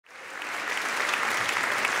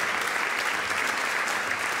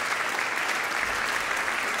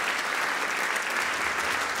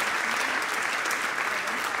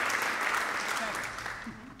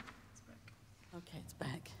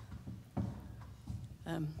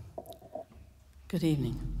Good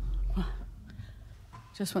evening.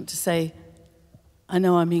 Just want to say, I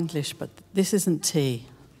know I'm English, but this isn't tea.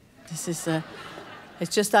 This is,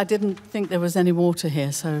 it's just I didn't think there was any water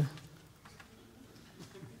here, so.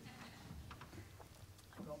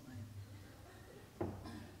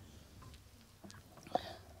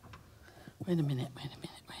 Wait a minute.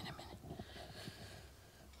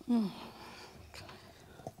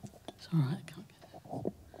 It's all right, I can't get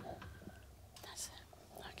it. That's it,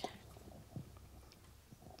 okay.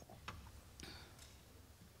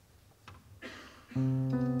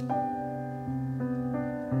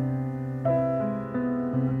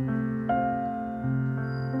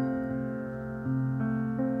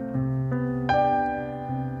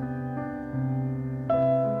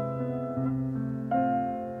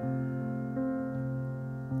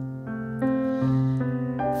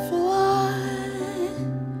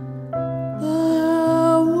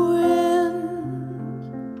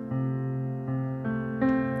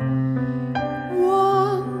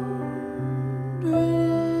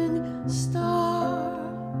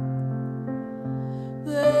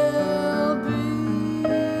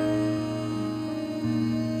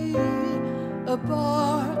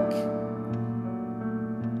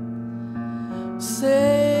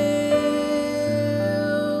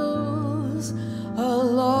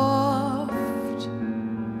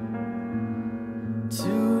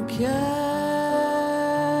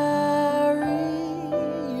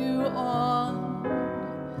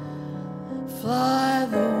 Fly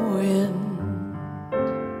the wind.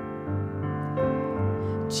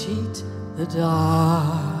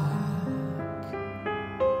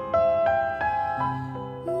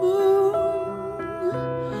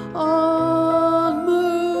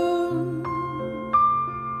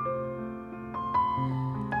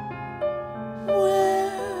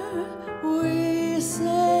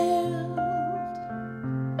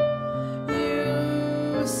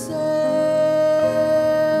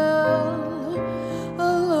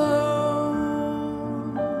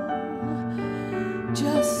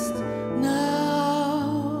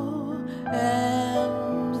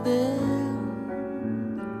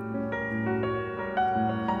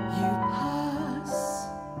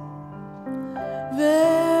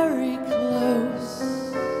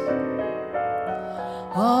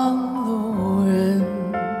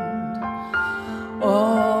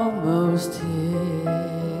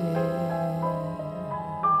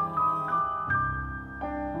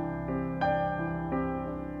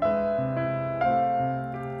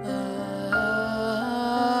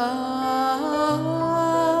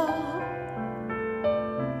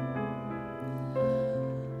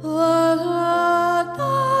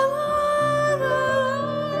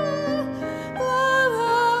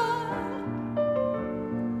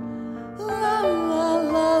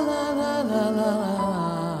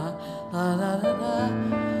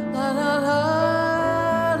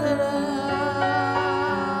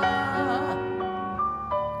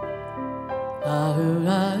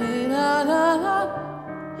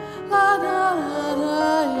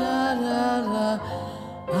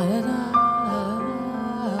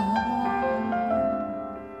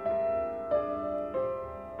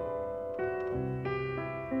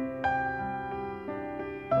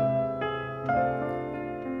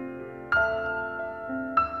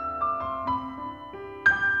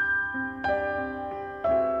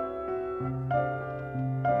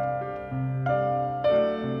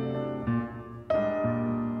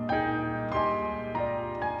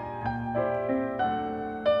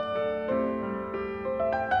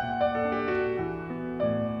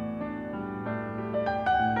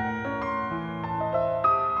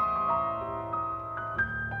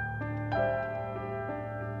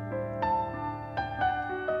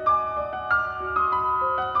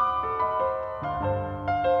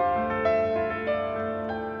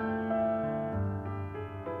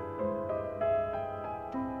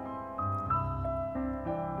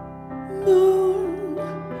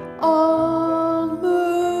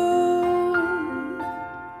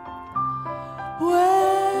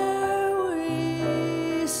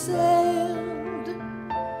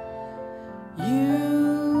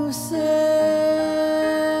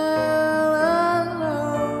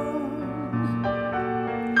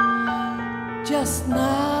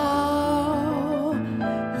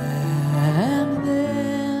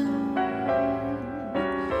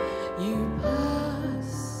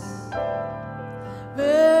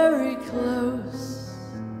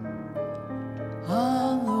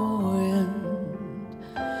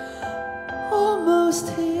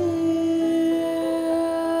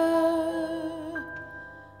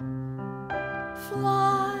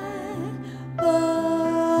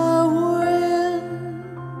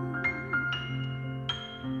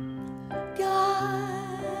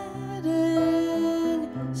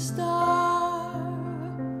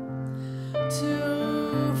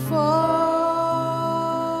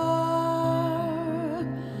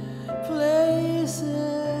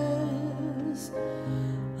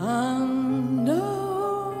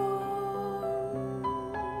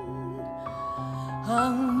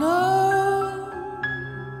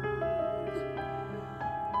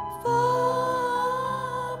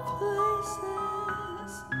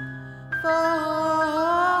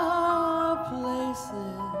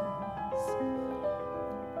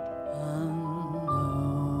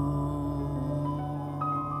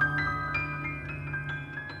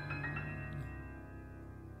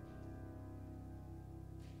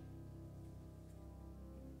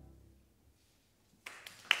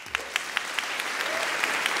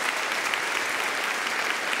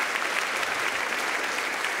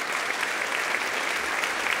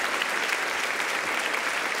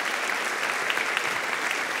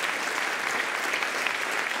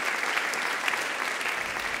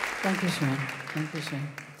 Dankeschön. Dankeschön.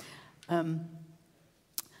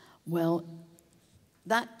 Well,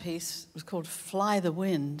 that piece was called Fly the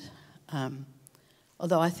Wind,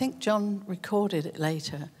 although I think John recorded it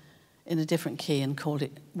later in a different key and called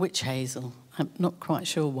it Witch Hazel. I'm not quite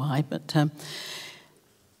sure why, but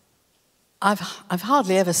I've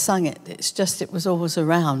hardly ever sung it. It's just it was always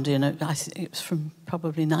around, you know. It was from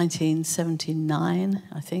probably 1979,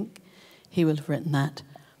 I think. He would have written that.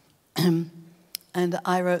 And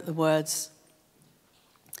I wrote the words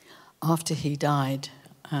after he died,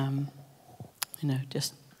 you know,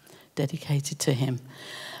 just dedicated to him.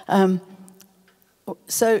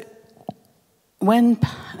 So when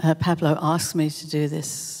Pablo asked me to do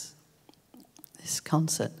this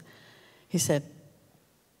concert, he said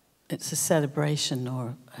it's a celebration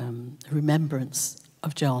or a remembrance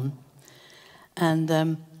of John. And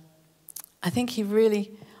I think he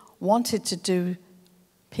really wanted to do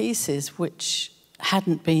pieces which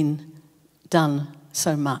hadn't been done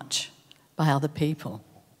so much by other people.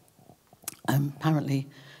 Apparently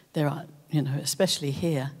there are, you know, especially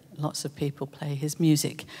here, lots of people play his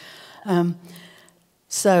music.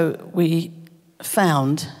 So we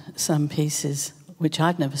found some pieces which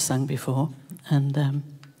I'd never sung before, and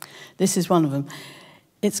this is one of them.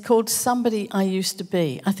 It's called Somebody I Used to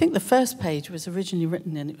Be. I think the first page was originally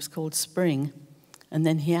written and it was called Spring, and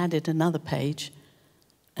then he added another page,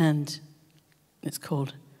 and it's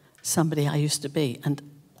called Somebody I Used to Be. And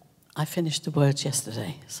I finished the words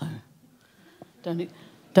yesterday, so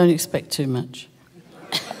don't expect too much.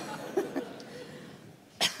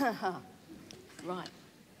 Right.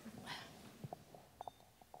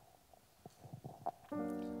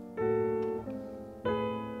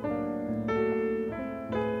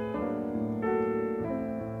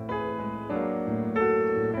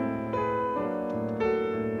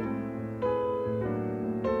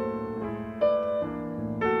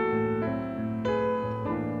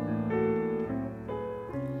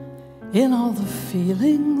 In all the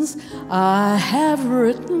feelings I have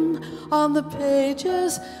written on the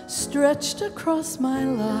pages stretched across my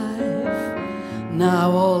life,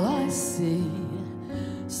 now all I see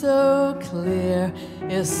so clear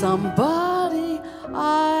is somebody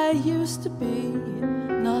I used to be,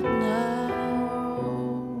 not now.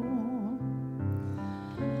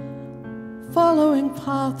 Following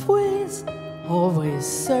pathways, always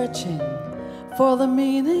searching for the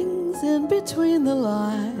meanings in between the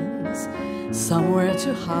lines, somewhere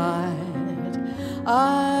to hide.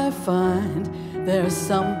 I find there's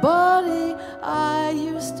somebody I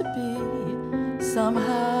used to be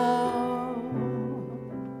somehow.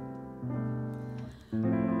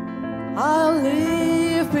 I'll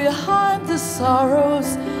leave behind the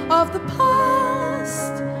sorrows of the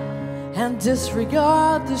past and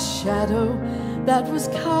disregard the shadow that was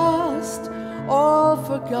cast, all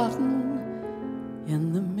forgotten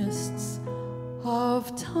in the mists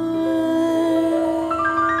of time.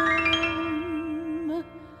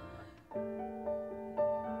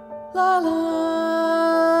 La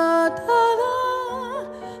la da da,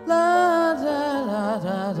 la da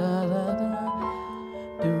da da da da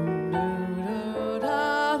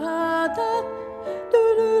da, do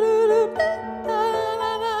do do da da da, do do do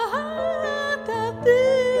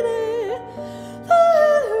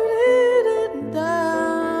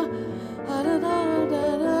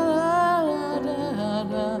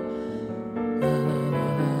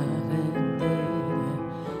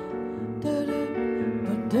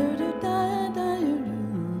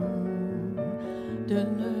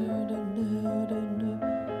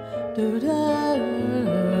do da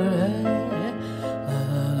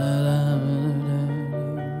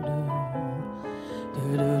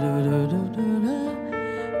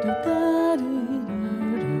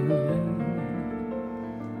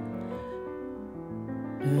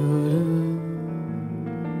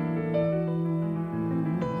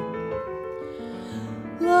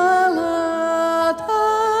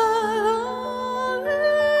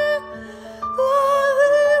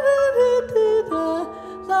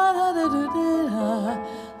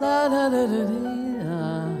da da da da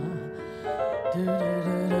dee dee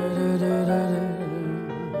da da da da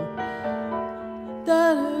da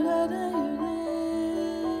da da da.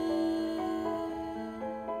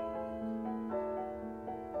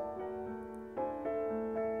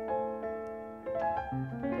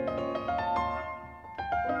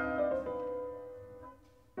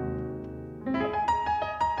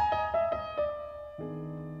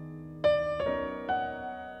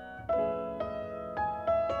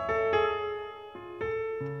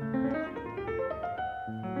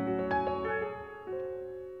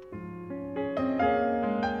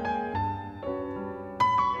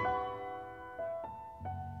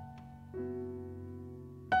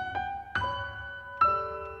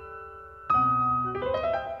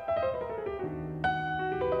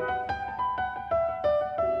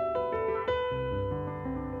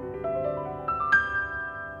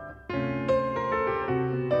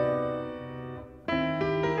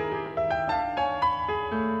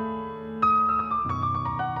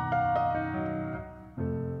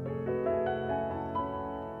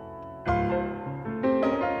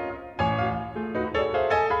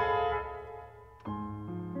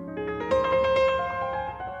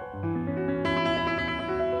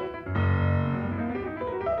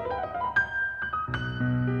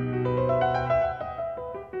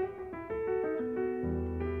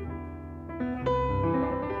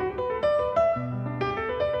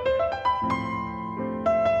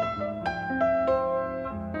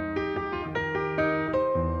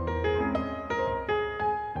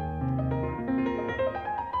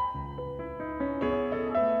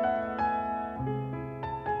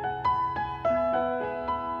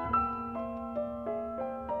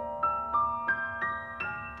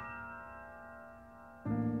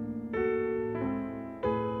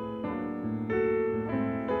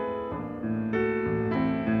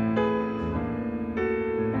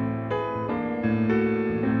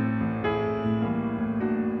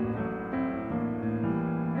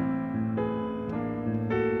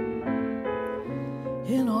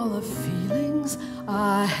 the feelings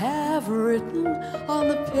I have written on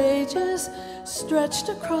the pages stretched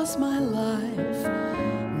across my life.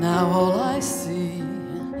 Now all I see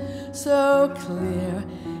so clear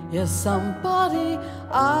is somebody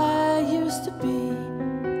I used to be,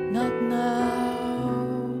 not now.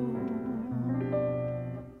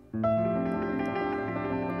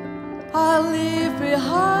 I'll leave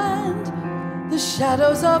behind the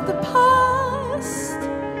shadows of the past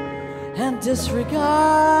and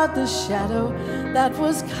disregard the shadow that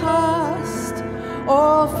was cast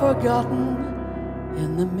or forgotten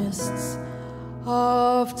in the mists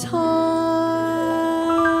of time,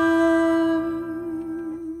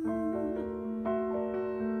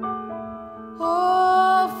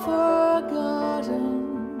 or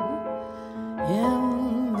forgotten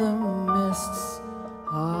in the mists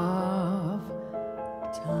of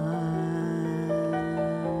time.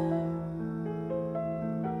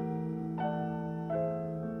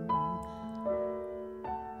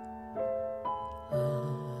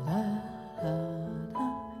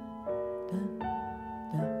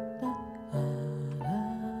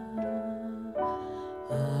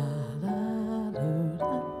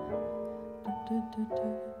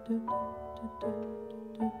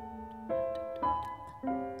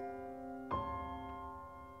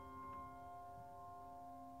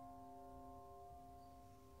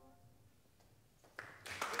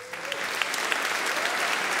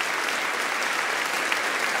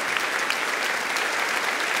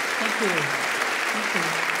 Thank you. Thank you.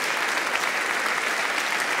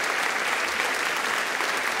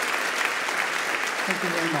 Thank you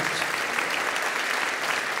very much.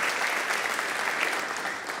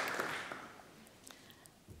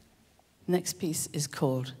 Next piece is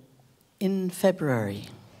called In February.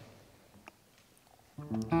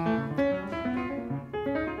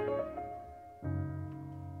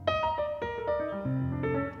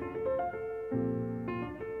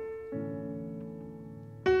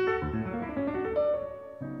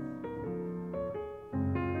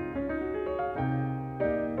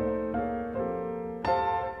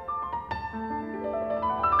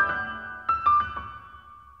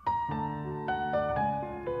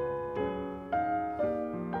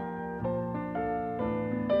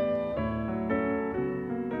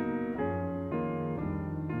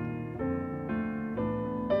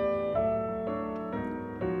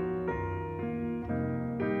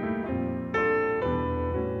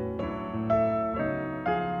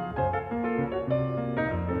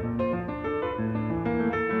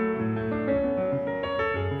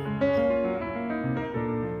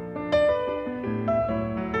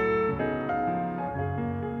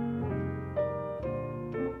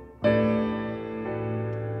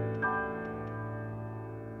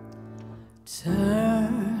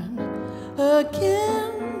 Turn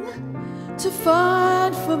again to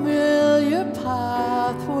find familiar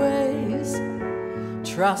pathways.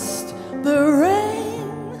 Trust the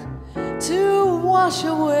rain to wash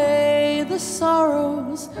away the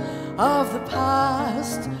sorrows of the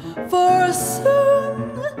past. For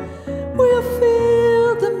soon we'll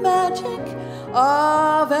feel the magic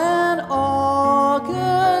of an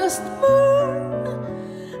August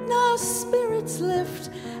moon. Now spirits lift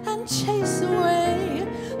and chase away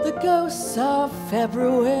the ghosts of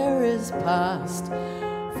February's past.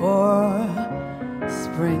 For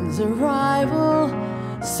spring's arrival,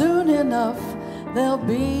 soon enough there'll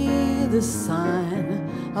be the sign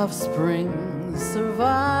of spring's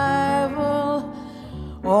survival.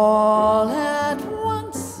 All at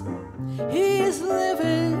once he's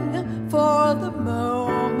living for the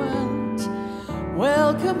moment,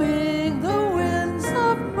 welcoming the winds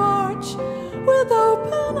of March with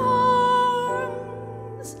open arms.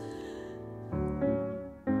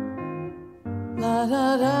 La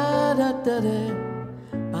da da da da da,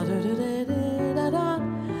 ba da da da da da,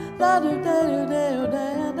 la da da da da da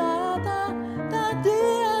da da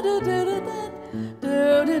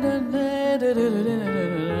da da da da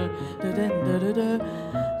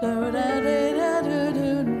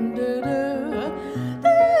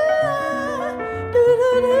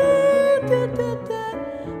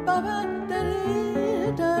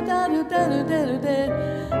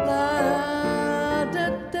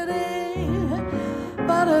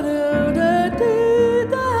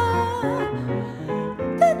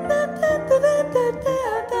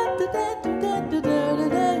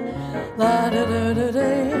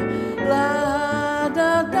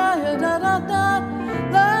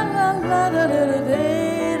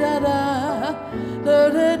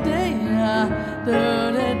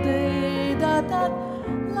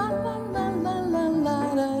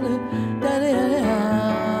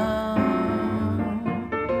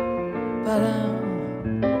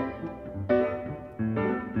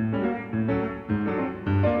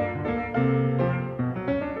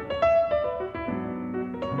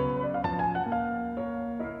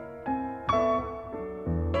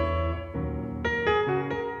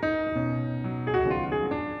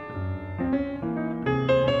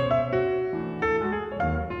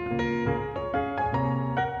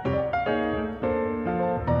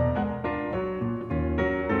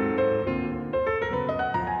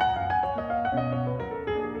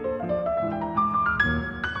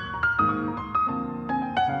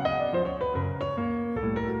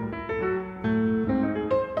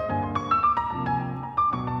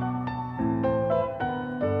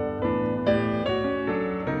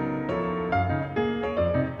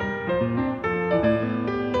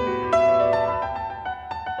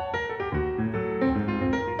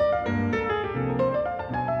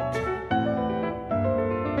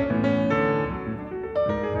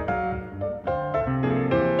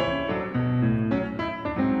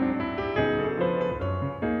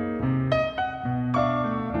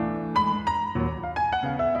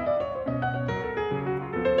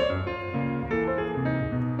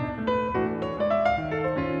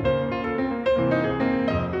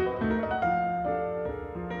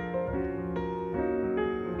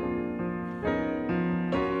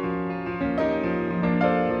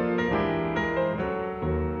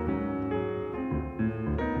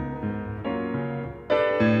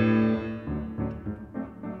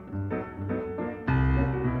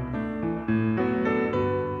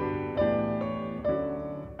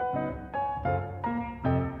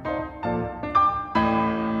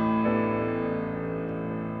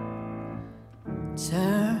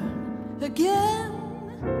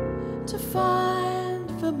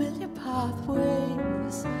familiar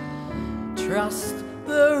pathways. Trust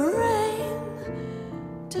the rain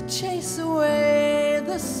to chase away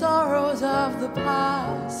the sorrows of the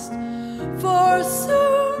past. For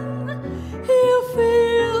soon he'll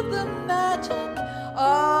feel the magic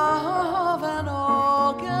of an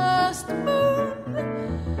August moon.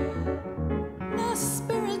 Now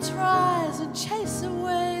spirits rise and chase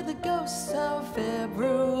away the ghosts of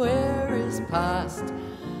February's past.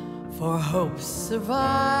 For hope's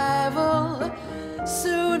survival,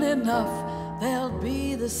 soon enough there'll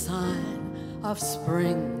be the sign of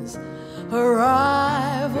spring's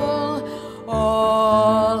arrival.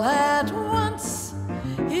 All at once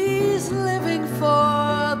he's living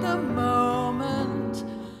for the moment,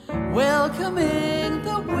 welcoming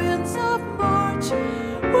the winds of March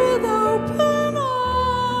with open arms.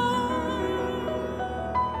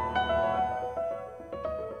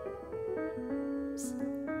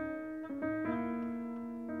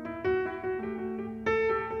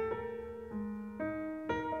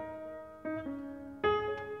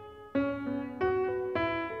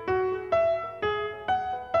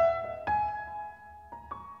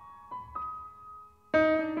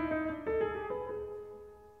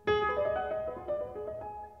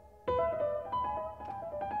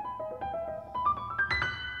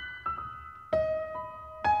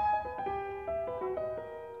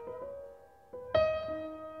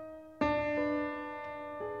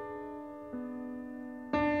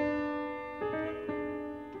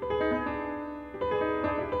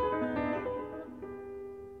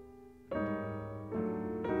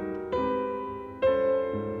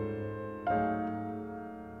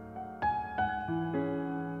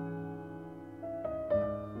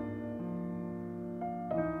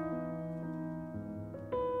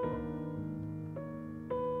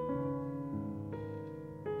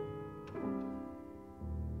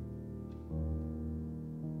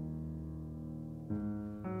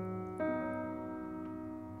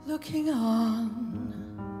 Looking on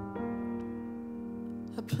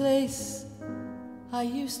a place I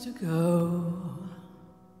used to go,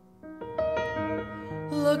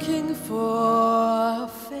 looking for a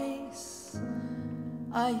face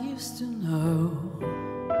I used to know.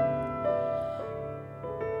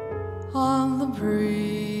 On the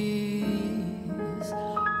breeze,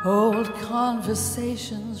 old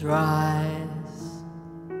conversations rise.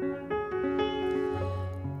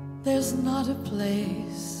 There's not a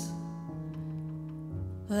place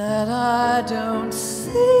that I don't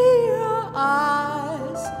see your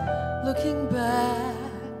eyes. Looking back,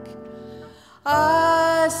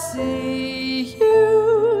 I see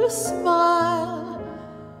you smile.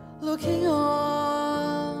 Looking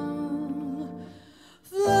on,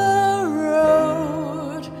 the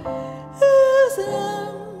road is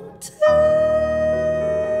empty.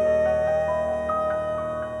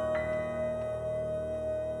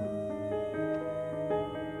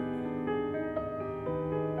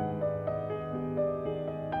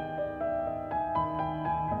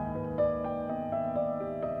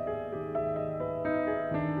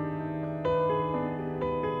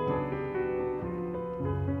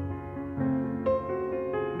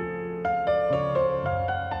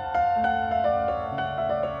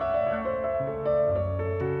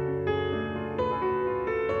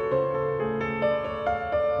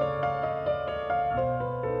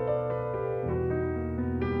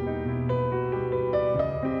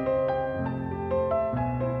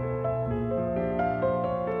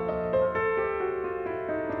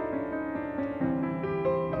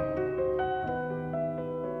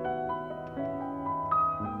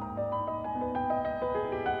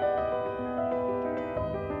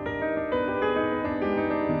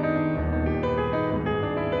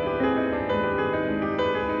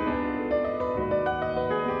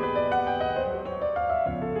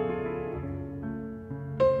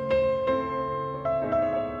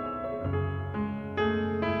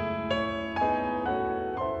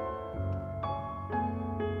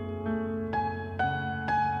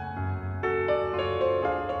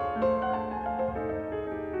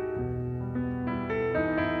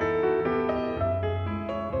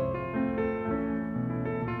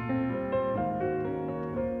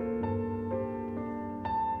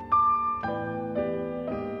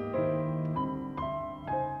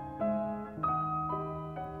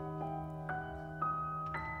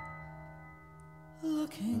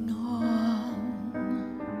 Looking on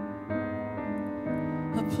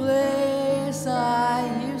a place I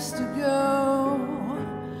used to go,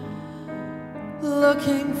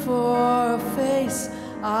 looking for a face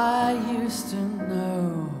I used to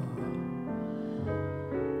know.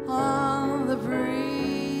 On the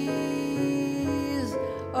breeze,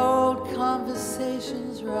 old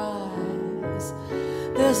conversations mountains rise,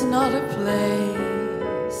 there's not a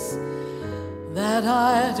place that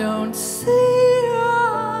I don't see your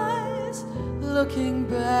eyes looking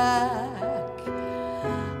back.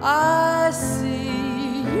 I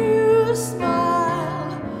see you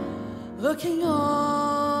smile, looking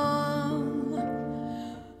on.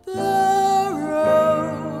 The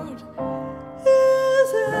road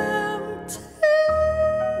is empty.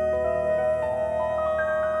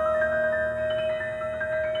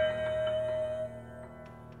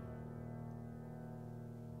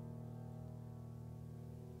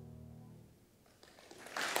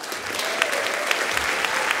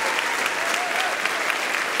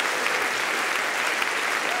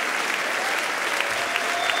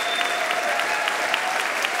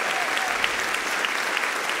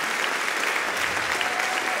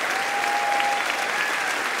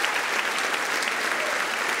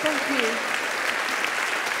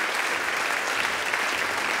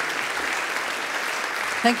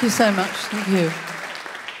 Thank you so much. Thank you.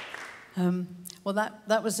 Well,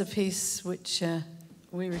 that was a piece which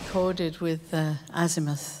we recorded with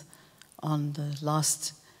Azimuth on the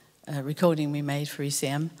last recording we made for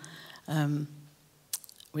ECM,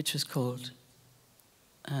 which was called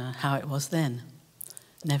How It Was Then.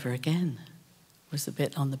 Never Again was the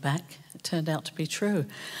bit on the back. It turned out to be true.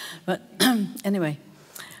 But anyway,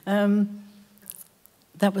 that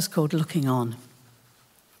was called Looking On.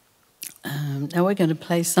 Now we're going to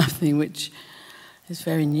play something which is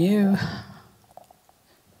very new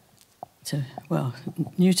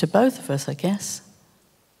new to both of us, I guess.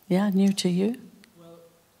 Yeah, new to you? Well,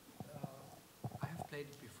 I have played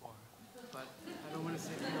it before, but I don't want to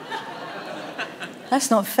say too much.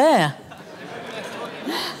 That's not fair.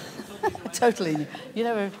 Totally new. You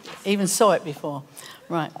never even saw it before.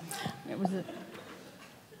 Right. It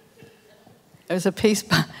was a piece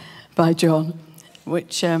by John,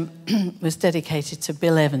 which was dedicated to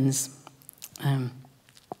Bill Evans.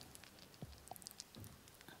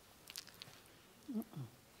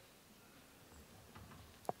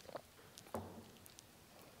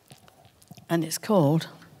 And it's called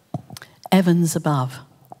Evans Above.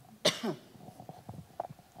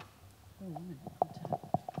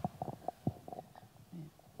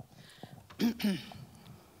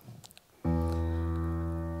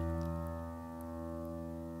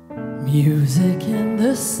 Music in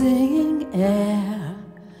the singing air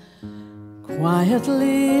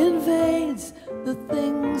quietly invades the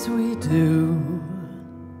things we do,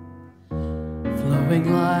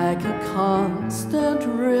 flowing like a constant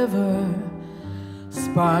river,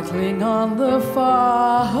 sparkling on the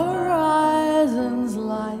far horizon's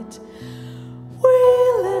light. We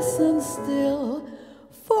listen still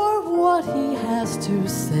for what he has to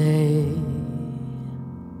say.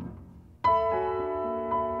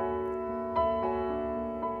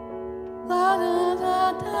 La da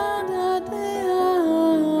da da da da,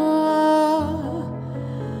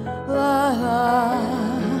 la la da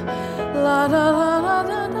da da da da da, la da da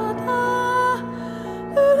da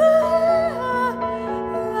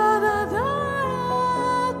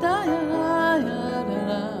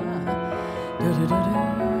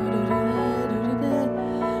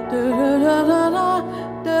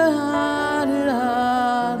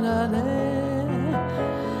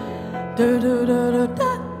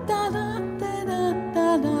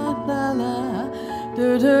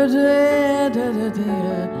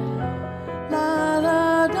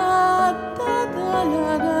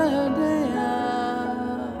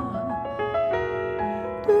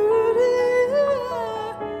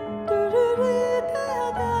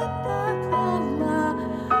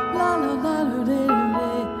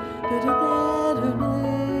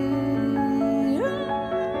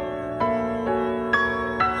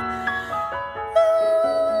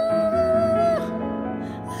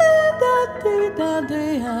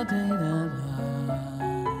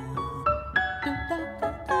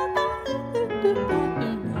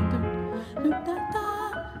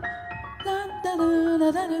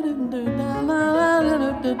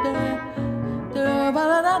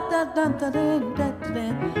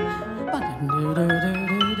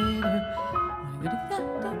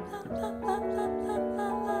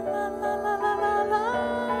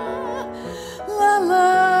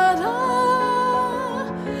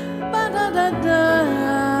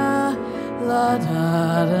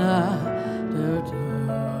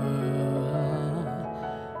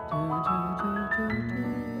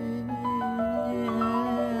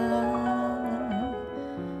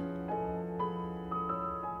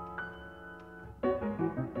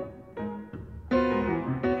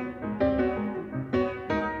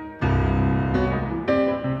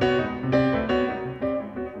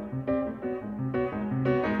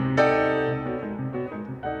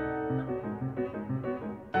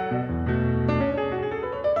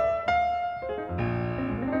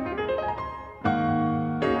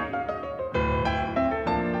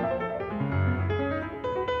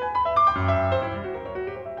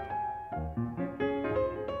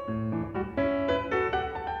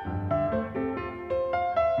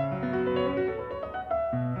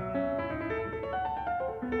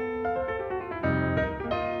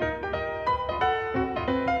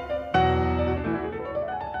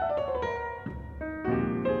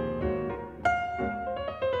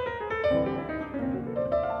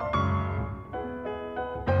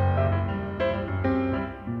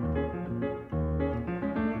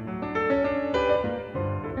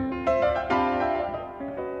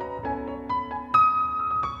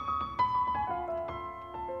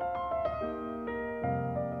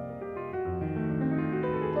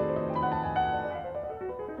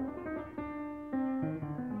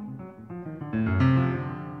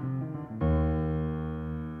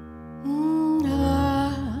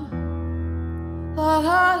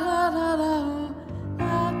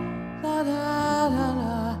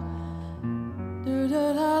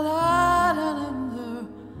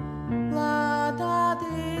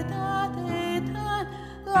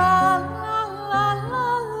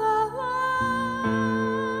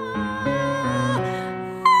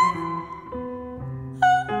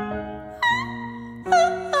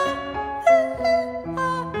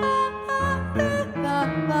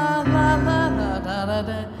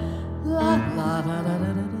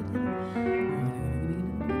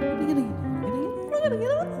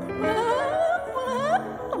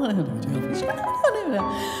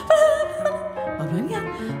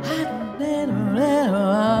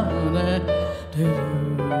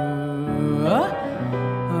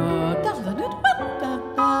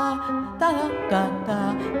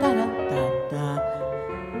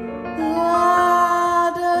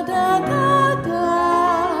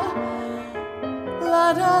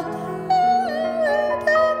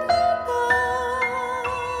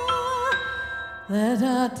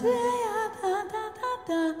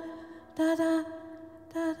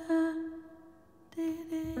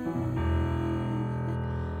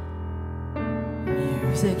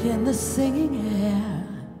Music in the singing air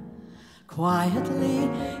quietly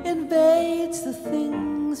invades the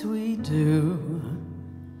things we do,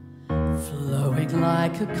 flowing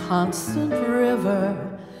like a constant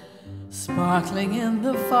river, sparkling in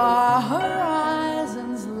the far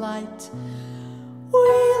horizon's light. We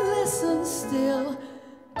listen still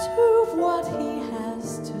to what he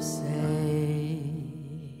has to say.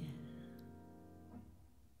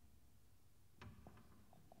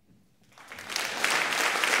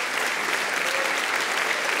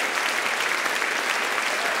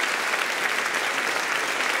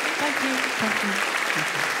 Thank you. Thank you. Thank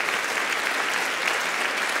you.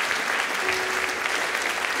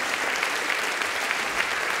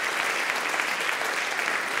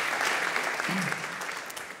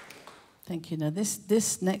 Thank you. Now,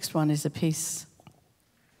 this next one is a piece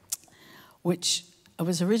which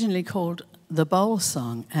was originally called The Bowl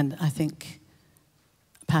Song, and I think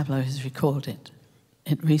Pablo has recorded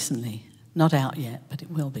it recently. Not out yet, but it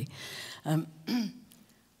will be.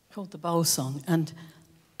 Called The Bowl Song. And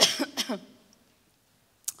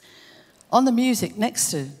on the music next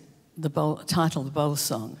to the title, The Bowl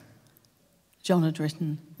Song, John had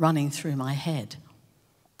written Running Through My Head.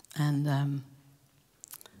 And I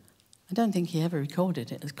don't think he ever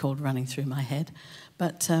recorded it. It's called Running Through My Head.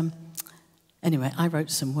 But anyway, I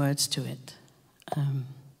wrote some words to it.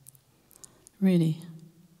 Really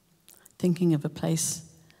thinking of a place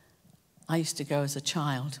I used to go as a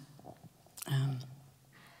child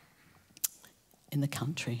in the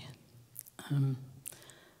country.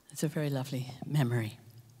 It's a very lovely memory.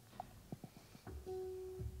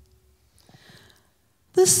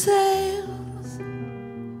 The sails,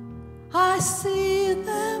 I see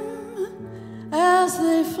them as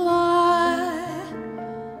they fly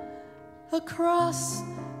across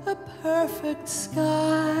a perfect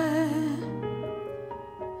sky.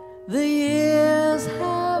 The years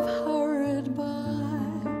have hurried by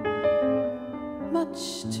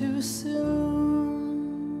much too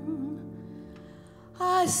soon.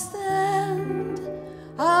 I stand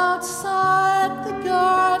outside the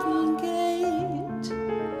garden gate.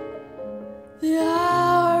 The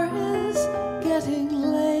hour is getting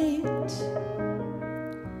late.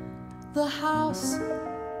 The house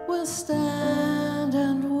will stand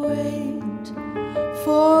and wait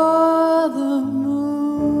for the moon.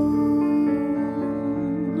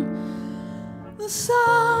 The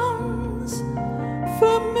sounds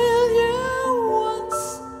familiar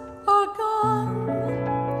once are gone.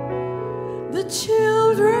 The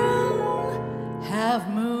children have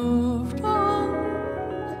moved on.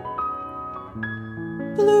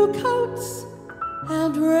 Blue coats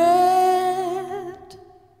and red.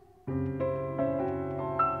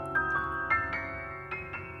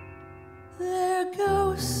 They're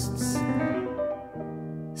ghosts,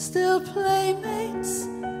 still playmates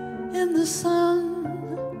in the sun.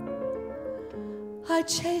 I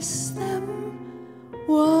chase them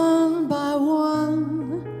one by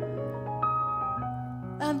one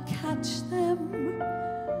and catch them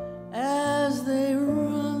as they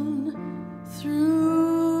run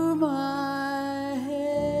through my head.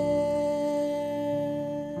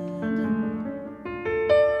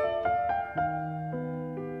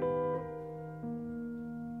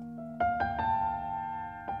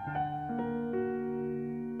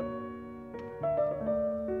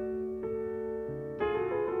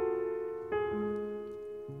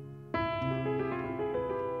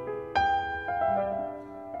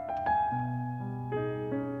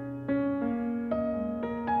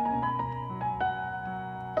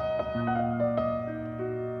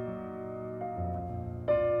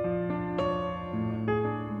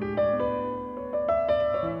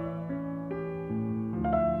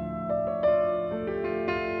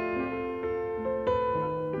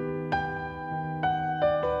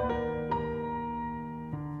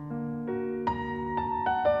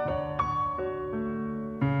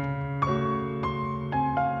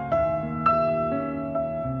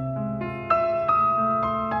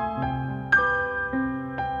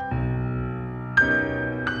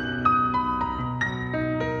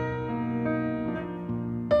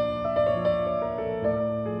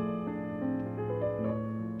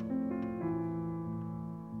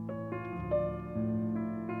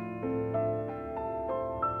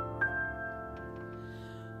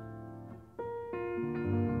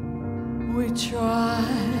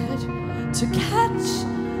 tried to catch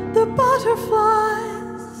the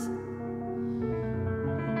butterflies.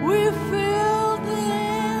 We filled the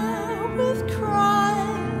air with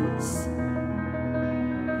cries,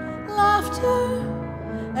 laughter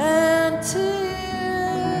and tears.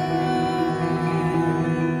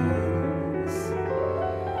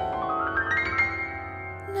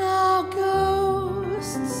 Now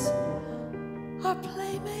ghosts are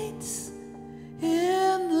playmates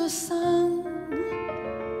in the sun.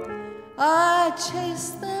 I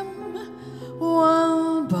chase them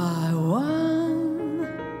one by one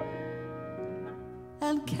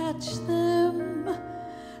and catch them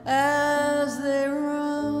as they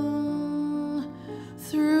run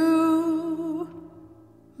through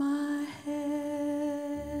my head.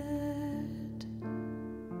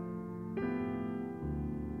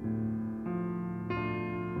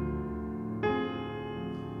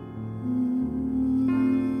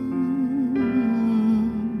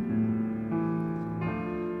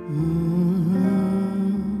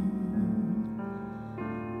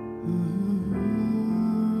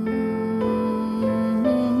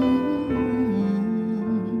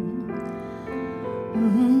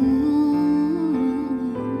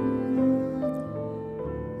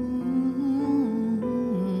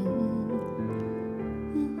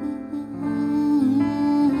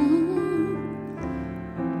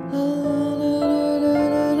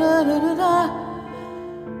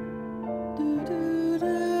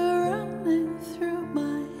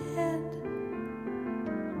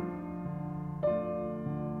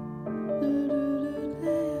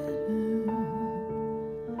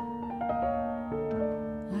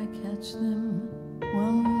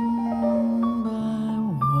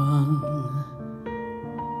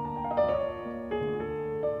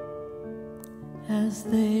 As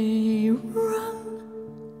they run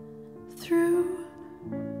through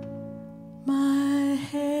my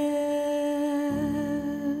head.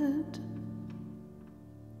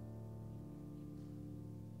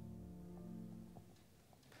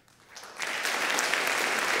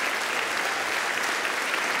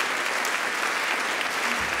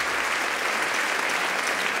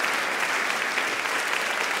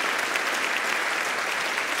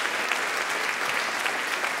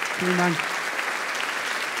 Vielen Dank.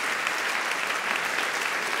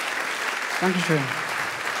 Dankeschön.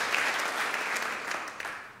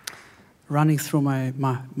 Running through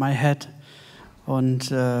my head. Und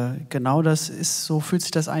genau das ist, so fühlt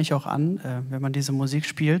sich das eigentlich auch an, wenn man diese Musik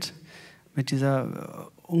spielt. Mit dieser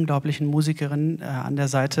unglaublichen Musikerin an der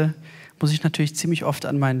Seite muss ich natürlich ziemlich oft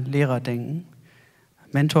an meinen Lehrer denken.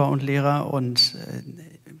 Mentor und Lehrer. Und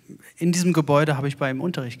in diesem Gebäude habe ich bei ihm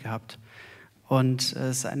Unterricht gehabt. Und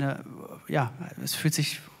es ist es fühlt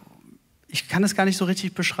sich, ich kann es gar nicht so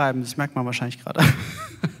richtig beschreiben, das merkt man wahrscheinlich gerade.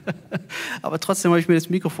 Aber trotzdem habe ich mir das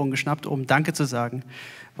Mikrofon geschnappt, um Danke zu sagen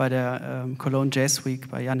bei der Cologne Jazzweek,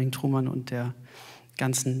 bei Janning Trumann und der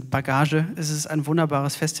ganzen Bagage. Es ist ein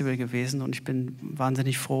wunderbares Festival gewesen und ich bin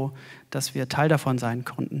wahnsinnig froh, dass wir Teil davon sein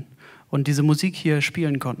konnten und diese Musik hier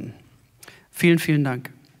spielen konnten. Vielen, vielen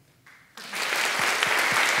Dank.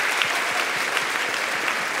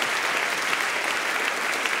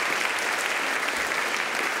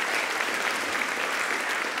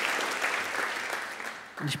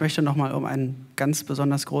 Und ich möchte nochmal um einen ganz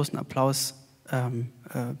besonders großen Applaus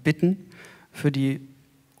bitten für die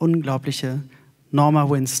unglaubliche Norma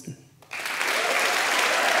Winstone.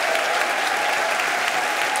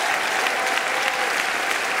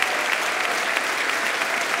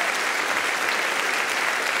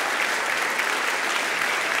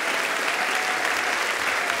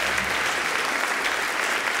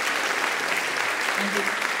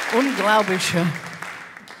 Unglaubliche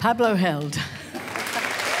Pablo Held.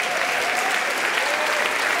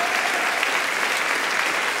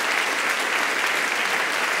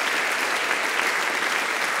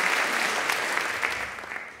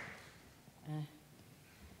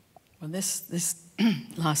 Well, this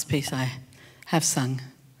last piece I have sung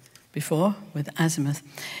before with Azimuth.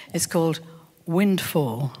 It's called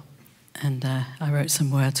Windfall, and I wrote some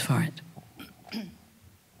words for it.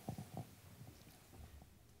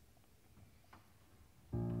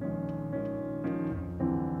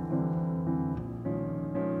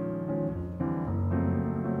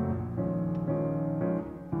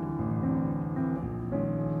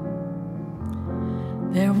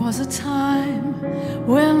 There was a time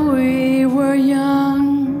when we were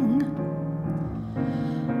young.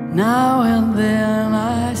 Now and then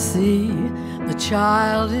I see the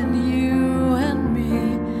child in you and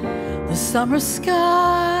me, the summer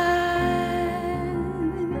sky.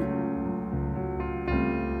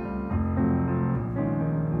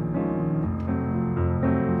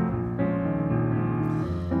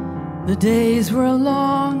 The days were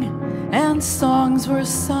long and songs were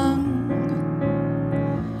sung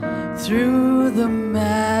through the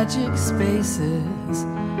magic spaces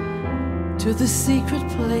to the secret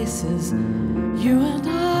places, you and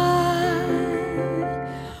I.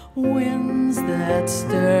 Winds that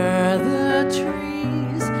stir the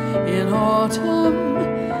trees in autumn,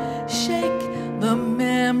 shake the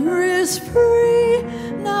memories free.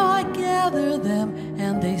 Now I gather them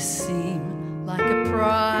and they seem like a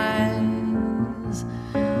prize,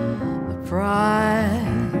 a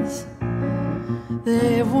prize.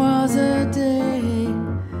 There was a day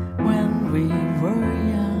when we were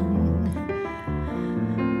young.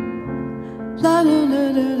 La la la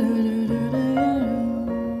la la la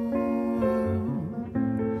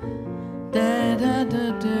da da da da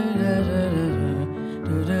da da la la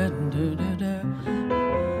la la la la do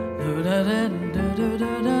da da da da do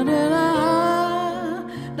da da la la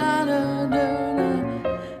la la la la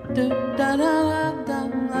la la la la la da da da da da da da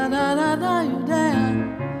da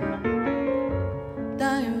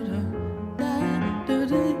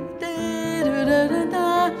da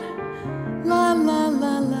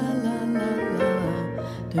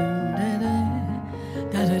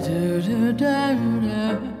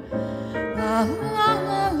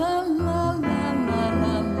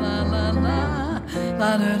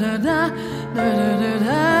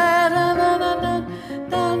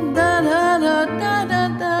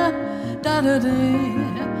da da da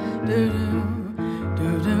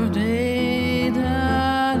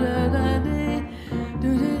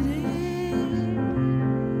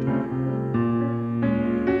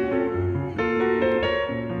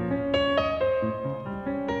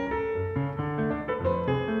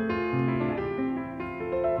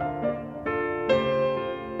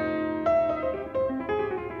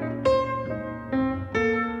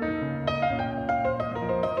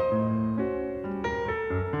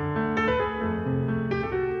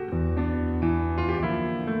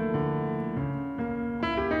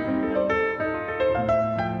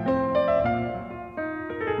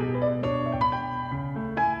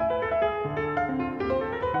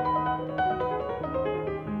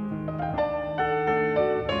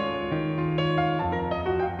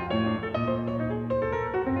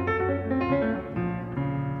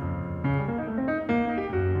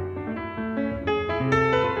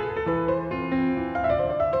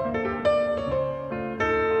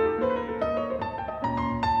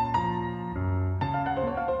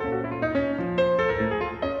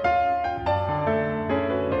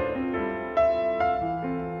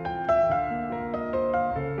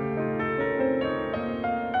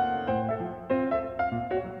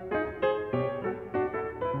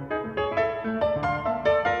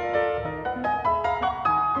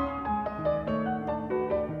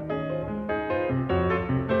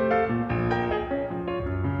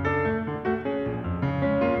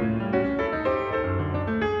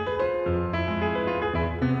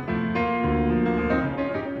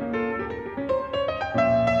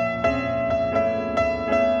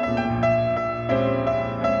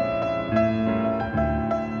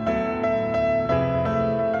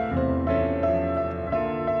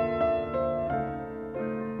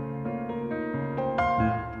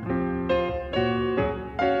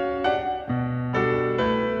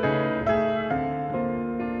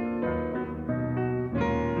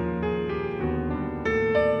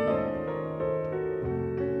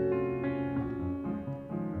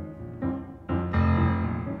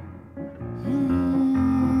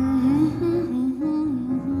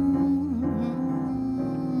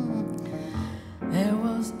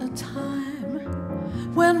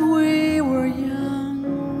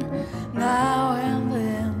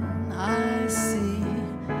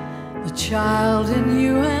child in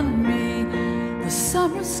you and me, the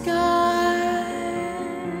summer sky.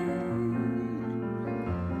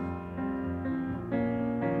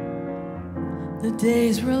 The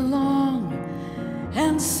days were long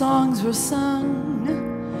and songs were sung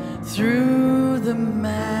through the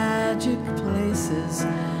magic places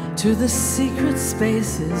to the secret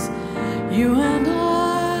spaces, you and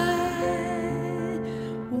I.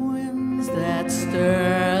 Winds that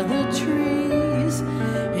stir the trees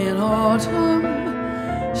in autumn,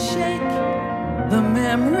 shake the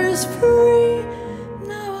memories free.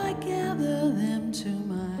 Now I gather them to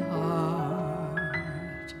my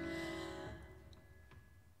heart.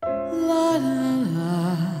 La la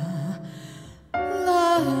la,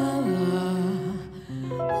 la la la,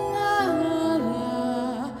 la la la,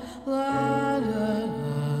 la la la, la la la.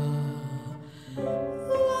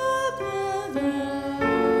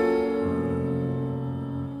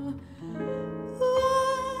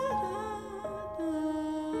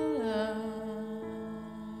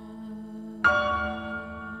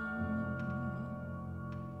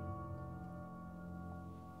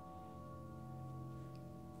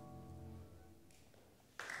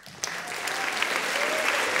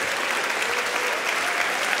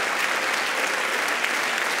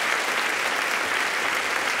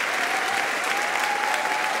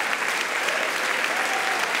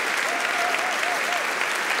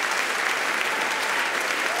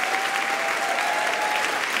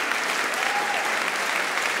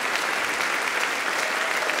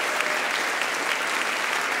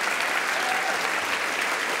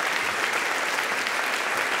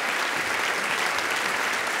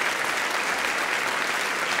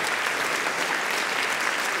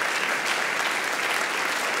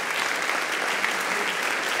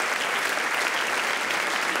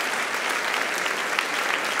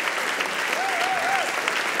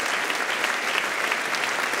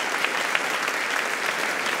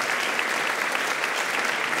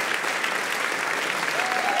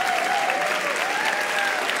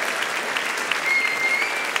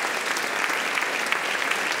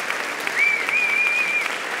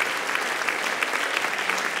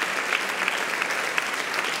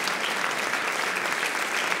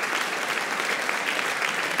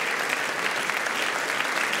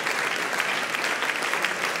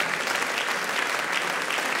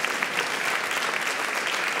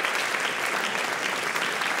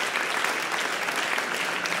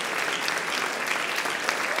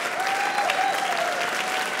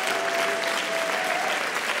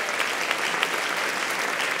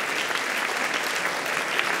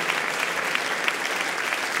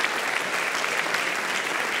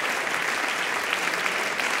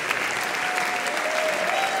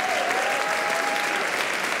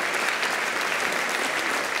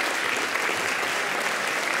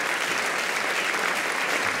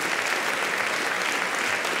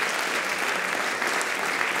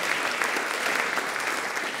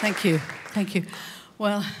 Thank you. Thank you.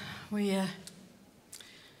 Well, we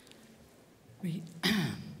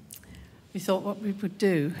thought what we would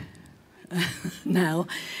do now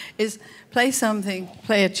is play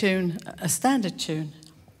a tune, a standard tune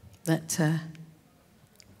that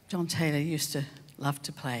John Taylor used to love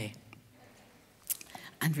to play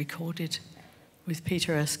and recorded with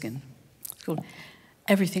Peter Erskine. It's called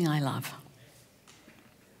Everything I Love,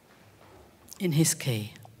 in his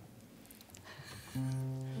key.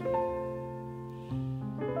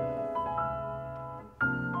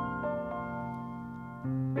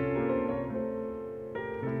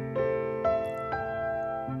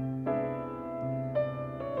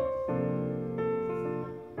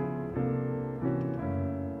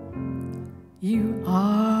 You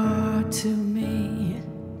are to me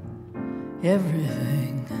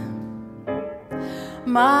everything,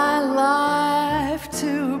 my life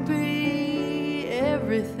to be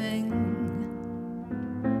everything.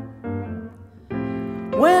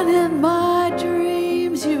 When in my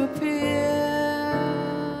dreams you appear,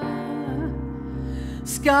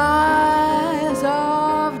 skies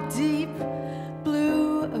of deep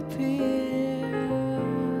blue appear,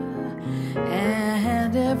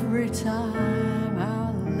 and every time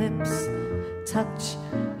our lips touch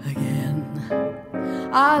again,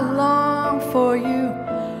 I long for you,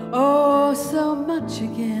 oh, so much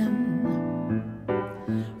again.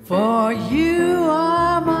 For you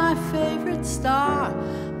are my favorite star,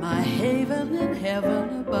 my haven in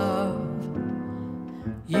heaven above.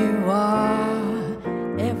 You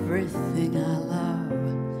are everything I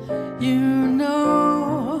love. You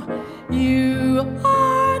know you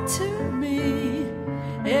are to me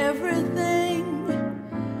everything,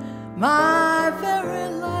 my very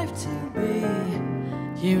life to be.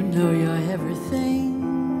 You know you're everything.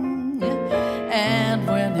 And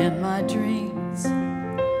when in my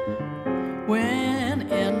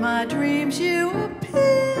dreams you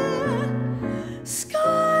appear,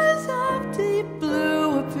 skies of deep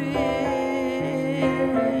blue appear,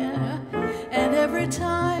 and every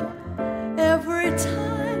time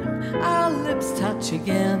our lips touch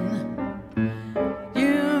again,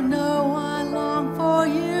 you know I long for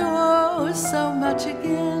you, oh, so much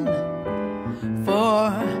again.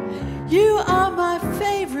 For you are my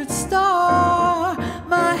favorite star,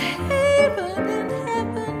 my haven in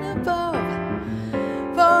heaven above.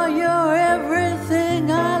 For you're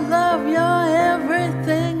everything I love, you're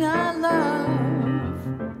everything I love.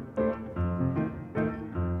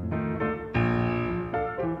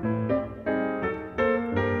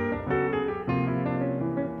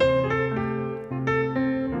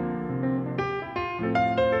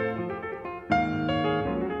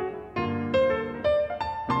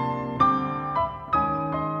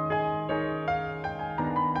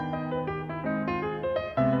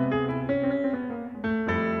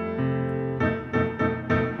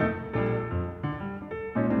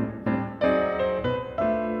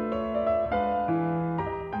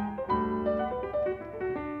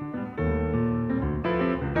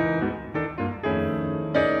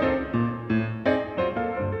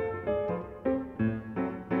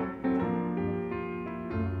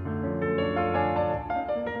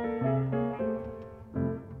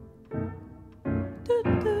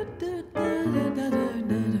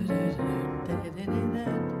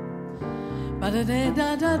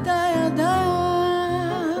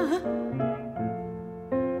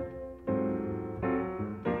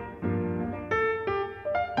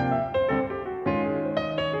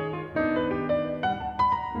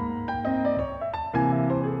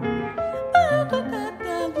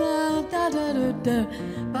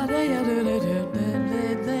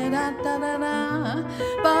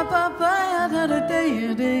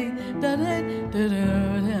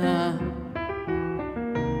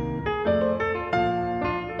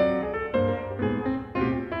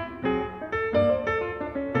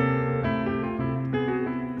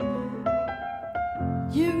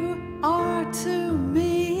 You are to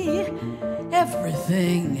me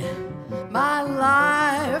everything, my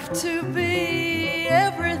life to be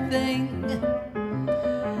everything.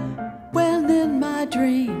 When in my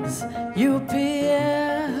dreams you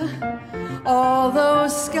appear, all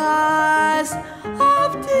those skies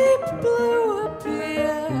of deep blue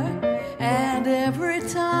appear, and every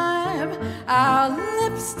time our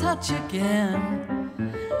lips touch again,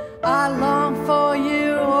 I long for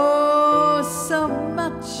you, oh, so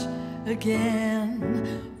much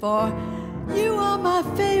again. For you are my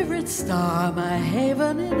favorite star, my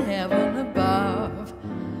haven in heaven above.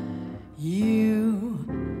 You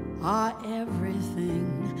are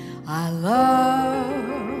everything I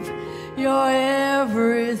love. You're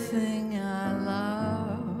everything I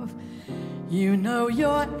love. You know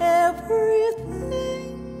you're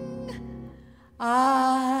everything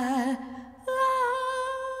I